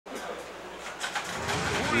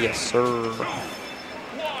Yes, sir.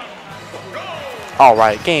 All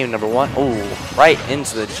right, game number 1. Oh, right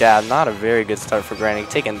into the jab. Not a very good start for Granny,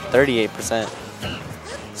 taking 38%.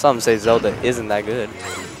 Some say Zelda isn't that good.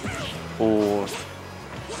 Ooh.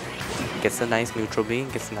 Gets a nice neutral B,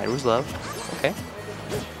 gets a Nairu's love. Okay.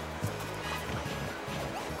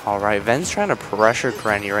 All right, Ven's trying to pressure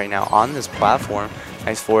Granny right now on this platform.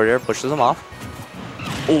 Nice forward air, pushes him off.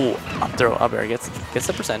 Ooh, up throw, up air, gets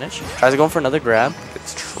the percentage. Tries to go for another grab,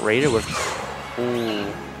 gets traded with, ooh.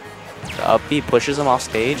 The up B pushes him off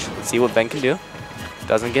stage. Let's see what Ven can do.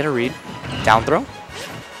 Doesn't get a read. Down throw.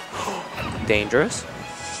 Dangerous.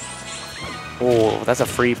 Oh, that's a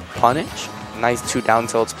free punish. Nice 2 down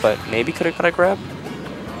tilts, but maybe could have got a grab.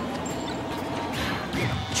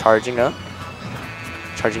 Charging up.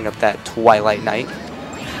 Charging up that Twilight Knight.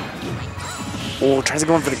 Oh, tries to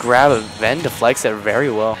go in for the grab, but Ven deflects it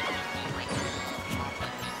very well.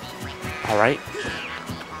 Alright.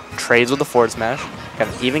 Trades with the forward smash. Got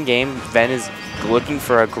an even game. Ven is looking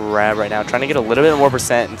for a grab right now. Trying to get a little bit more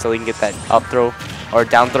percent until he can get that up throw or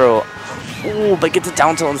down throw. Oh, but gets a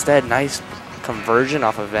down tilt instead. Nice conversion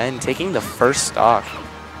off of Ven, taking the first stock.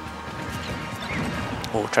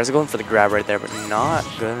 Oh, tries to go in for the grab right there, but not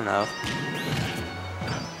good enough.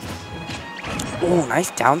 Oh, nice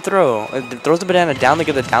down throw. It throws the banana down to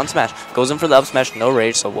get the down smash. Goes in for the up smash, no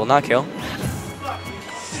rage, so will not kill.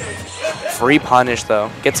 Free punish though.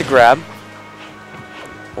 Gets a grab.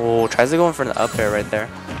 Oh, tries to go in for the up air right there.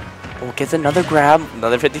 Oh, gets another grab.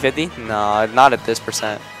 Another 50-50? No, not at this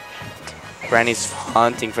percent. Granny's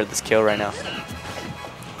hunting for this kill right now.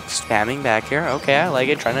 Spamming back here. Okay, I like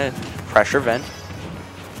it. Trying to pressure Ven.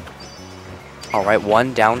 Alright,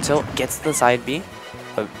 1 down tilt. Gets the side B.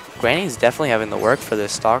 But Granny's definitely having the work for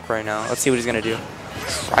this stock right now. Let's see what he's going to do.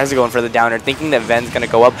 Tries to go in for the downer, thinking that Ven's going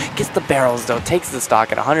to go up. Gets the barrels, though. Takes the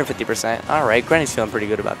stock at 150%. Alright, Granny's feeling pretty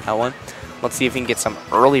good about that one. Let's see if he can get some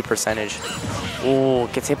early percentage. Oh,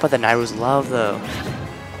 gets hit by the Nairu's love, though.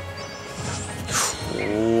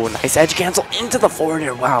 Oh, nice edge cancel into the forward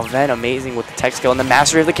air. Wow, Ven amazing with the tech skill and the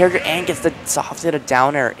mastery of the character, and gets the soft hit a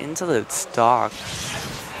down air into the stock.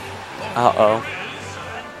 Uh-oh.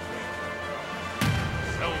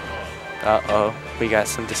 Uh-oh. We got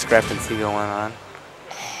some discrepancy going on.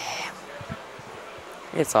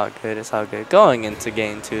 It's all good. It's all good. Going into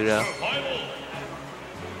game 2, though.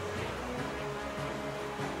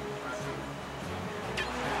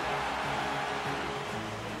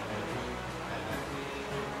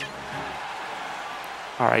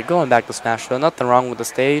 Alright, going back to Smash though. Nothing wrong with the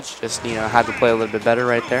stage. Just, you know, had to play a little bit better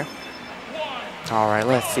right there. Alright,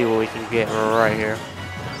 let's see what we can get right here.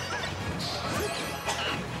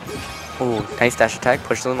 Oh, nice dash attack.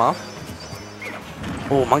 Pushes them off.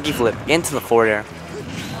 Oh, monkey flip into the forward air.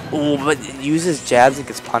 Oh, but uses jabs and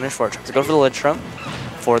gets punished for it. Tries to go for the ledge trump.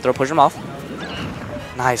 Forward throw, push him off.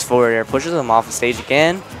 Nice forward air. Pushes him off the stage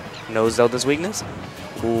again. Knows Zelda's weakness.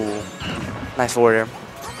 Ooh, nice forward air.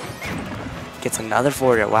 Gets another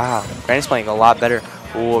forward air. Wow. Granny's playing a lot better.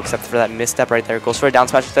 Ooh, except for that misstep right there. Goes for a down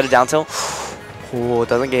smash instead of down tilt. Ooh,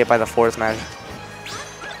 doesn't get hit by the forward smash.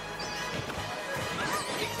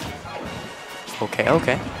 Okay,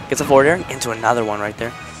 okay. Gets a forward air into another one right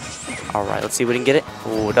there. Alright, let's see if we can get it.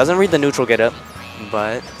 Ooh, doesn't read the neutral get up,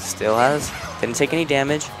 but still didn't take any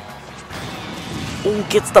damage. Ooh,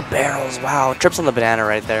 gets the barrels. Wow, trips on the banana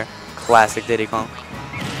right there. Classic Diddy Kong.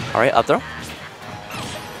 Alright, up throw.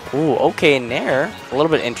 Ooh, okay, nair. A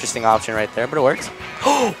little bit interesting option right there, but it works.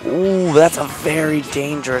 Ooh, that's a very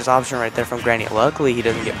dangerous option right there from Granny. Luckily, he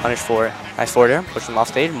doesn't get punished for it. Nice forward air, push him off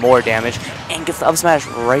stage, more damage, and gets the up smash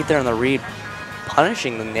right there on the read,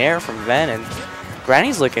 punishing the nair from Ven, and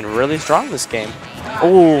Granny's looking really strong this game.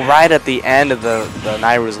 Ooh, right at the end of the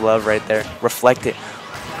Nairu's love right there. Reflected.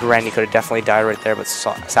 Granny could have definitely died right there, but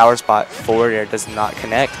Sour Spot forward air does not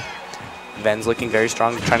connect. Ven's looking very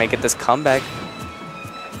strong, trying to get this comeback.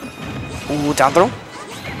 Ooh, down throw.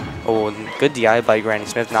 Oh, good DI by Granny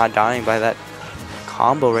Smith, not dying by that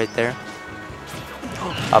combo right there.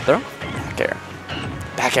 Up throw. Back air.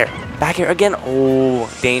 Back air. Back air again. Oh,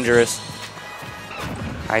 dangerous.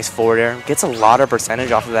 Nice forward air. Gets a lot of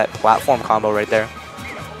percentage off of that platform combo right there.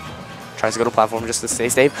 Tries to go to platform just to stay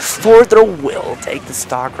safe. Forward throw will take the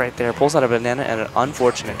stock right there. Pulls out a banana at an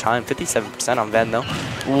unfortunate time. 57% on Ven though.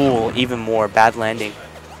 Ooh, even more. Bad landing.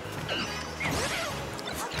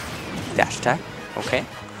 Dash attack. Okay.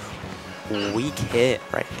 Weak hit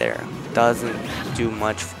right there. Doesn't do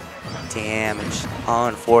much damage,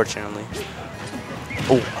 unfortunately.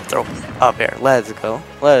 Oh, up throw. Up air. Let's go.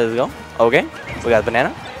 Let's go. Okay. We got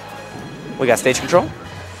banana. We got stage control.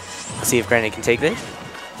 Let's see if Granny can take this.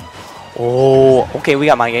 Oh, okay. We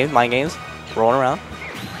got mind games. Mind games. Rolling around.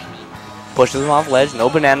 pushes him off ledge. No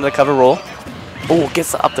banana to cover roll. Oh,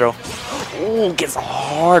 gets the up throw. Oh, gets a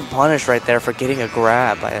hard punish right there for getting a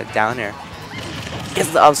grab by a down air.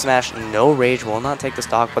 Gets the up smash. No rage. Will not take the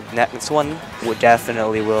stock, but next one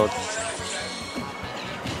definitely will.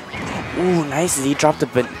 Ooh, nice. He dropped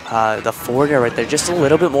the forward air right there. Just a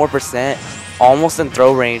little bit more percent. Almost in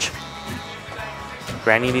throw range.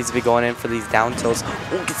 Granny needs to be going in for these down tilts.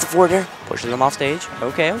 Ooh, gets the forward air. Pushes him off stage.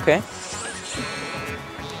 Okay, okay.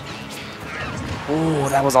 Ooh,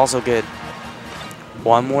 that was also good.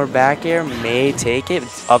 One more back air. May take it.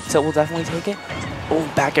 Up tilt will definitely take it.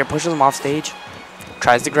 Oh, back air. Pushes him off stage.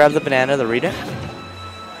 Tries to grab the banana, the read it.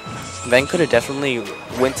 Ven could have definitely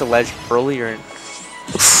went to ledge earlier.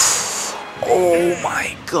 Oh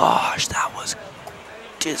my gosh, that was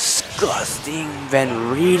disgusting. Ven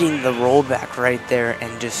reading the rollback right there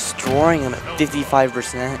and destroying him at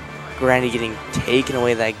 55%. Granny getting taken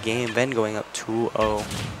away that game. Ven going up 2-0.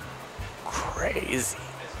 Crazy.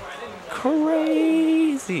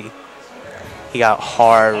 Crazy. He got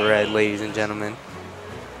hard red, ladies and gentlemen.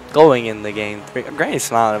 Going in the game 3. Granny's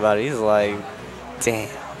smiling about it. He's like, damn,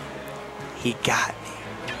 he got me.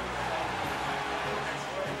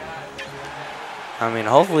 I mean,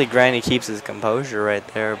 hopefully Granny keeps his composure right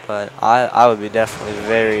there, but I would be definitely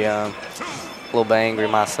very, a little bit angry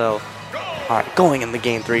myself. Alright, going in the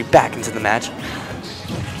game 3, back into the match.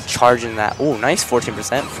 Charging that. Oh, nice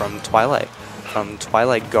 14% from Twilight. From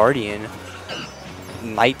Twilight Guardian.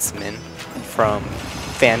 Knightsman. From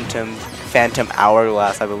Phantom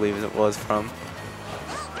Hourglass, I believe it was from.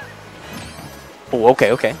 Oh,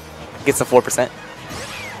 okay, okay. Gets the 4%.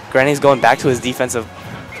 Granny's going back to his defensive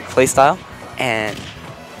playstyle, and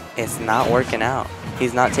it's not working out.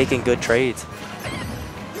 He's not taking good trades.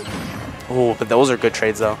 Oh, but those are good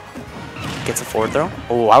trades, though. Gets a forward throw.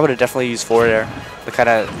 Oh, I would have definitely used forward air to kind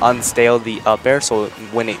of unstale the up air, so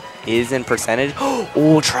when it is in percentage.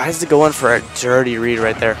 Oh, tries to go in for a dirty read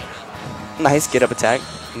right there. Nice get up attack.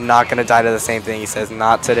 Not going to die to the same thing. He says,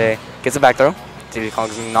 not today. Gets a back throw. Diddy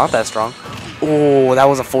Kong's not that strong. Oh, that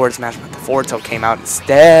was a forward smash, but the forward tilt came out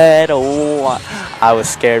instead. Oh, I was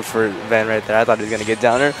scared for Ven right there. I thought he was going to get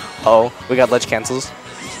down there. Oh, we got ledge cancels.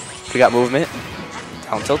 We got movement.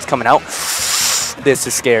 Down tilt's coming out. This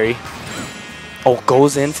is scary. Oh,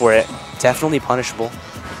 goes in for it. Definitely punishable.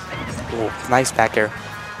 Oh, nice back air.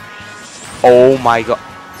 Oh my god.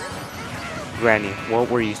 Granny, what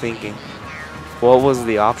were you thinking? What was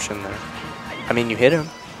the option there? I mean, you hit him.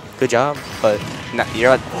 Good job. But you're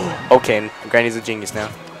like, okay, Granny's a genius now.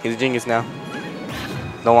 He's a genius now.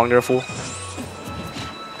 No longer a fool.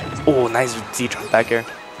 Oh, nice Z-drop back here.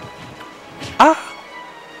 Ah!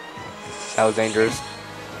 That was dangerous.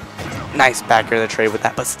 Nice back air the trade with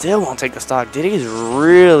that, but still won't take the stock. Diddy is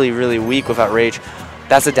really, really weak without rage.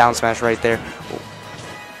 That's a down smash right there.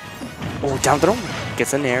 Oh, down throw.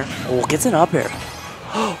 Gets an air. Oh, gets an up air.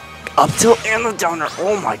 Up tilt and the downer.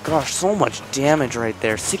 Oh my gosh, so much damage right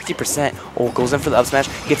there. 60%. Oh, goes in for the up smash.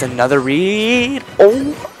 Gets another read.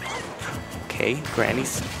 Oh. Okay,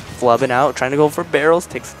 Granny's flubbing out, trying to go for barrels.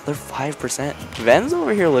 Takes another 5%. Ven's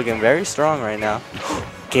over here looking very strong right now.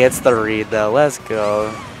 Gets the read though. Let's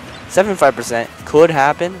go. 75% could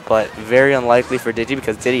happen, but very unlikely for Diddy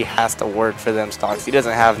because Diddy has to work for them stocks. He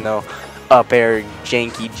doesn't have no up air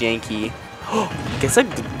janky.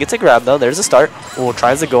 Gets a grab though. There's a start. Oh,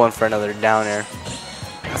 tries to go in for another down air.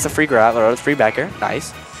 That's a free grab or a free back air.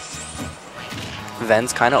 Nice.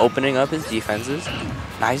 Ven's kind of opening up his defenses.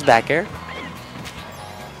 Nice back air.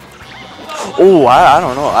 Oh, I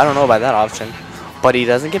don't know. I don't know about that option. But he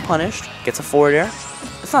doesn't get punished. Gets a forward air.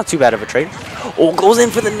 It's not too bad of a trade. Oh, goes in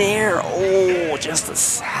for the nair. Oh,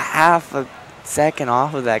 just half a second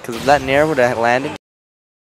off of that because if that nair would have landed.